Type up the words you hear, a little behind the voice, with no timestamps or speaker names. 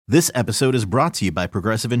This episode is brought to you by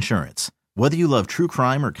Progressive Insurance. Whether you love true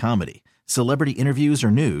crime or comedy, celebrity interviews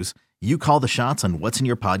or news, you call the shots on what's in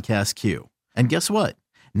your podcast queue. And guess what?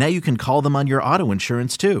 Now you can call them on your auto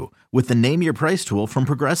insurance too with the Name Your Price tool from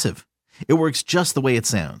Progressive. It works just the way it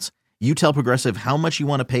sounds. You tell Progressive how much you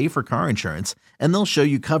want to pay for car insurance, and they'll show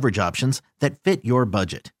you coverage options that fit your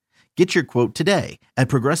budget. Get your quote today at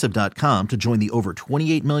Progressive.com to join the over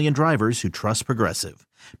 28 million drivers who trust Progressive.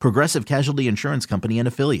 Progressive Casualty Insurance Company and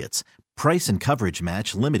Affiliates. Price and coverage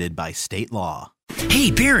match limited by state law.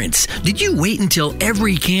 Hey parents, did you wait until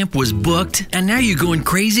every camp was booked and now you're going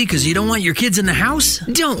crazy because you don't want your kids in the house?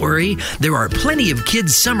 Don't worry, there are plenty of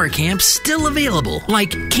kids' summer camps still available,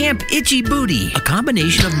 like Camp Itchy Booty, a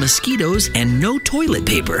combination of mosquitoes and no toilet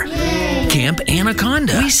paper. Camp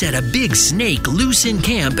Anaconda, we set a big snake loose in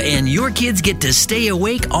camp and your kids get to stay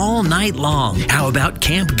awake all night long. How about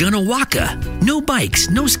Camp Gunnawaka? No bikes,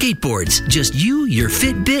 no skateboards, just you, your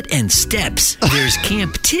Fitbit, and steps. There's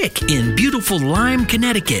Camp Tick in beautiful Lyme,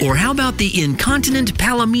 Connecticut. Or how about the Incontinent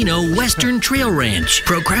Palomino Western Trail Ranch?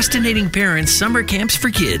 Procrastinating parents' summer camps for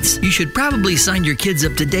kids. You should probably sign your kids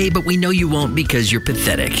up today, but we know you won't because you're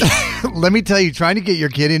pathetic. Let me tell you, trying to get your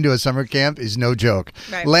kid into a summer camp is no joke.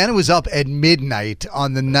 Right. Lana was up at midnight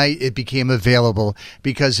on the night it became available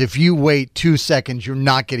because if you wait 2 seconds, you're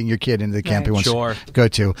not getting your kid into the camp he wants to go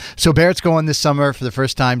to. So Barrett's going this summer for the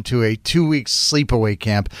first time to a 2-week sleepaway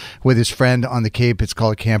camp with his friend on the Cape. It's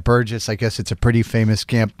called Camp Burgess. I guess it's a pretty famous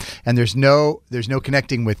camp, and there's no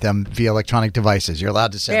connecting with them via electronic devices. You're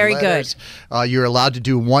allowed to send letters. Good. You're allowed to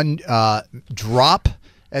do one drop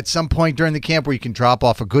at some point during the camp where you can drop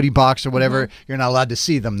off a goodie box or whatever. Mm-hmm. You're not allowed to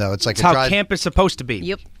see them though. It's like how camp is supposed to be.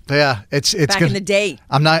 Yep. Yeah, it's back in the day.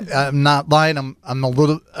 I'm not lying. I'm a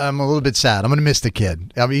little bit sad. I'm gonna miss the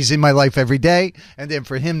kid. He's in my life every day, and then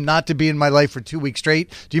for him not to be in my life for 2 weeks straight.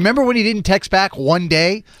 Do you remember when he didn't text back one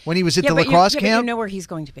day when he was at the lacrosse camp? But you know where he's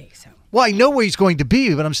going to be. So. Well, I know where he's going to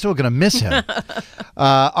be, but I'm still going to miss him.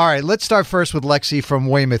 All right, let's start first with Lexi from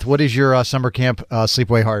Weymouth. What is your summer camp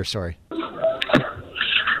sleepaway horror story?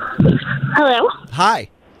 Hello. Hi.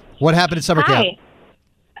 What happened at summer camp?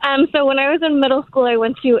 So when I was in middle school, I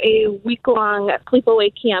went to a week-long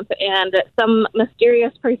sleepaway camp, and some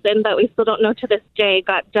mysterious person that we still don't know to this day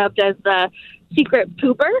got dubbed as the secret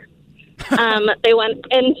pooper. They went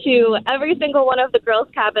into every single one of the girls'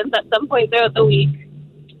 cabins at some point throughout the week,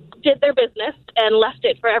 did their business, and left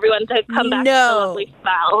it for everyone to come back to the lovely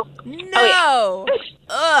smell. No. Oh, yeah.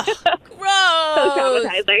 Ugh, gross. So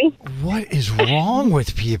traumatizing. What is wrong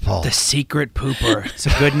with people? The secret pooper. It's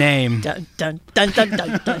a good name. Dun, dun, dun, dun,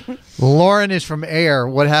 dun, dun. Lauren is from Air.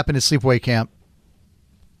 What happened at sleepaway camp?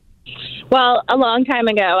 Well, a long time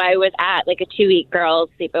ago, I was at like a 2-week girls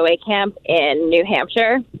sleepaway camp in New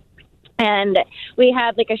Hampshire, and we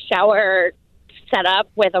had like a shower set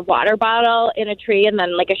up with a water bottle in a tree and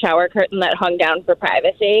then like a shower curtain that hung down for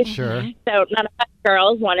privacy. Sure. So none of us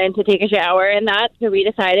girls wanted to take a shower in that, so we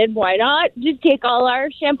decided why not just take all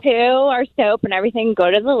our shampoo, our soap, and everything and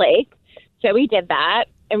go to the lake. So we did that,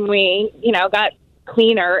 and we, got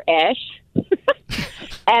cleaner-ish.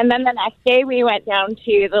 And then the next day we went down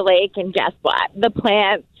to the lake, and guess what? The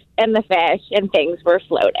plants and the fish and things were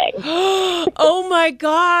floating. Oh, my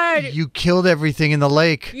God. You killed everything in the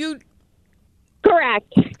lake.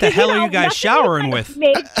 Correct. The hell are you guys showering with?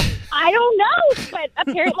 I don't know, but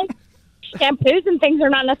apparently shampoos and things are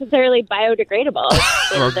not necessarily biodegradable.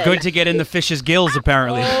 Or good to get in the fish's gills,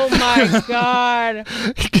 apparently. Oh, my God.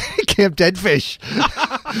 Camp Dead Fish.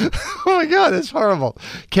 Oh, my God, that's horrible.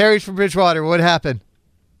 Carrie's from Bridgewater. What happened?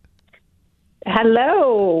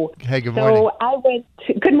 Hello. Hey, good morning.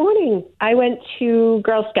 So good morning. I went to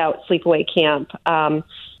Girl Scout sleepaway camp.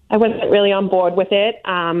 I wasn't really on board with it.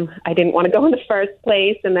 I didn't want to go in the first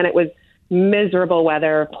place, and then it was miserable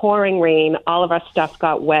weather, pouring rain. All of our stuff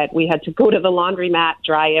got wet. We had to go to the laundromat,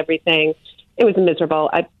 dry everything. It was miserable.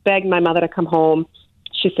 I begged my mother to come home.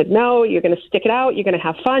 She said, no, you're going to stick it out. You're going to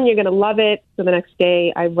have fun. You're going to love it. So the next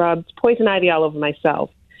day, I rubbed poison ivy all over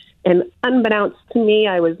myself. And unbeknownst to me,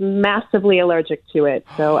 I was massively allergic to it.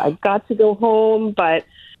 So I got to go home, but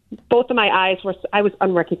both of my eyes I was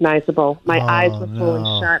unrecognizable. My eyes were full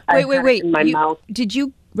and shut. Wait. In my mouth. Did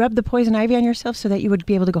you rub the poison ivy on yourself so that you would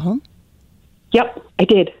be able to go home? Yep, I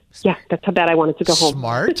did. Yeah, that's how bad I wanted to go home.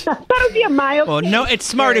 Smart. That would be a mild. Well, no, it's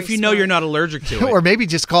smart if you know you're not allergic to it. Or maybe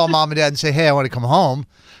just call mom and dad and say, hey, I want to come home.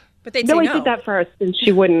 But they'd no, say I did that first, and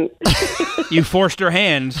she wouldn't. You forced her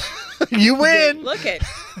hand. You win. Look it.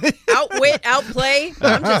 Outwit, outplay.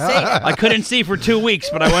 I'm just saying. I couldn't see for 2 weeks,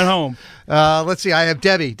 but I went home. Let's see. I have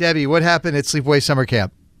Debbie. Debbie, what happened at Sleepaway Summer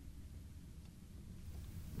Camp?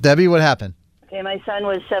 Debbie, what happened? Okay, my son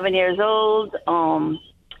was 7 years old.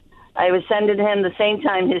 I was sending him the same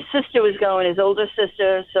time his sister was going, his older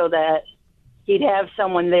sister, so that he'd have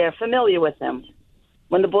someone there familiar with him.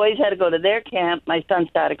 When the boys had to go to their camp, my son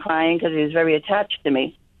started crying because he was very attached to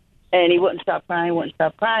me. And he wouldn't stop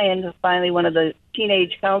crying. Finally, one of the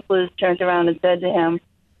teenage counselors turned around and said to him,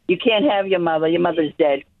 "You can't have your mother. Your mother's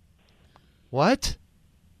dead." What?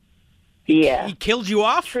 Yeah. He killed you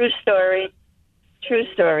off? True story.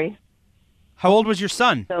 How old was your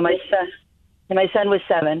son? So my son was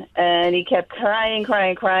 7, and he kept crying.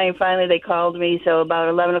 Finally, they called me. So about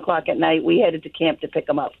 11 o'clock at night, we headed to camp to pick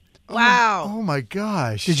him up. Wow. Oh, my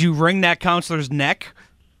gosh. Did you wring that counselor's neck?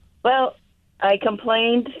 Well, I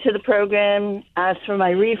complained to the program, asked for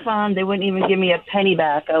my refund. They wouldn't even give me a penny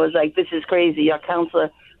back. I was like, this is crazy. Your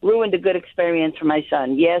counselor ruined a good experience for my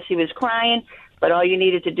son. Yes, he was crying, but all you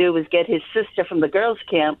needed to do was get his sister from the girls'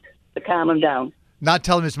 camp to calm him down. Not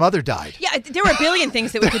tell him his mother died. Yeah, there were a billion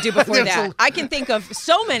things that we could do before that. I can think of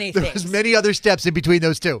so many things. There's many other steps in between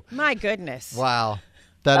those two. My goodness. Wow.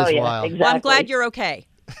 That is wild. Exactly. Well, I'm glad you're okay.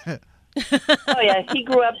 Oh, yeah. He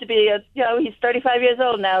grew up to be, he's 35 years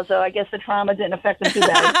old now, so I guess the trauma didn't affect him too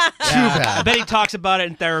bad. Too bad. I bet he talks about it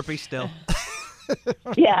in therapy still.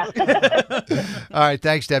 Yeah. All right.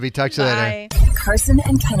 Thanks, Debbie. Talk to you later. Carson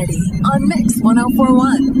and Kennedy on Mix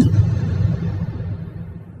 104.1.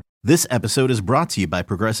 This episode is brought to you by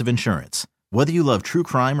Progressive Insurance. Whether you love true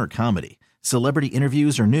crime or comedy, celebrity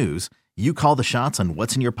interviews or news, you call the shots on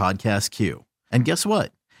what's in your podcast queue. And guess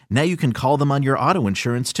what? Now you can call them on your auto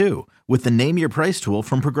insurance too with the Name Your Price tool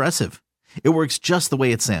from Progressive. It works just the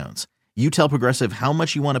way it sounds. You tell Progressive how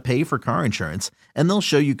much you want to pay for car insurance, and they'll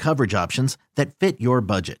show you coverage options that fit your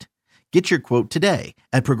budget. Get your quote today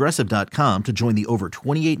at Progressive.com to join the over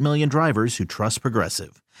 28 million drivers who trust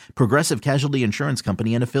Progressive. Progressive Casualty Insurance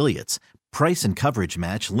Company and Affiliates. Price and coverage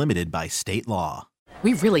match limited by state law.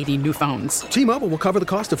 We really need new phones. T-Mobile will cover the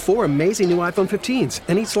cost of 4 amazing new iPhone 15s,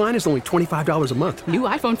 and each line is only $25 a month. New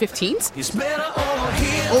iPhone 15s? It's better over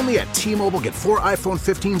here. Only at T-Mobile, get 4 iPhone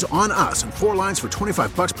 15s on us and 4 lines for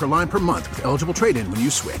 $25 per line per month with eligible trade-in when you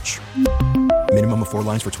switch. Minimum of 4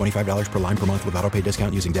 lines for $25 per line per month with autopay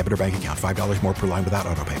discount using debit or bank account. $5 more per line without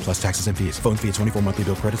autopay, plus taxes and fees. Phone fee at 24 monthly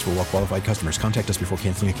bill credits for well-qualified customers. Contact us before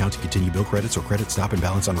canceling account to continue bill credits or credit stop and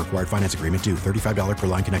balance on required finance agreement due. $35 per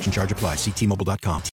line connection charge applies. See T-Mobile.com.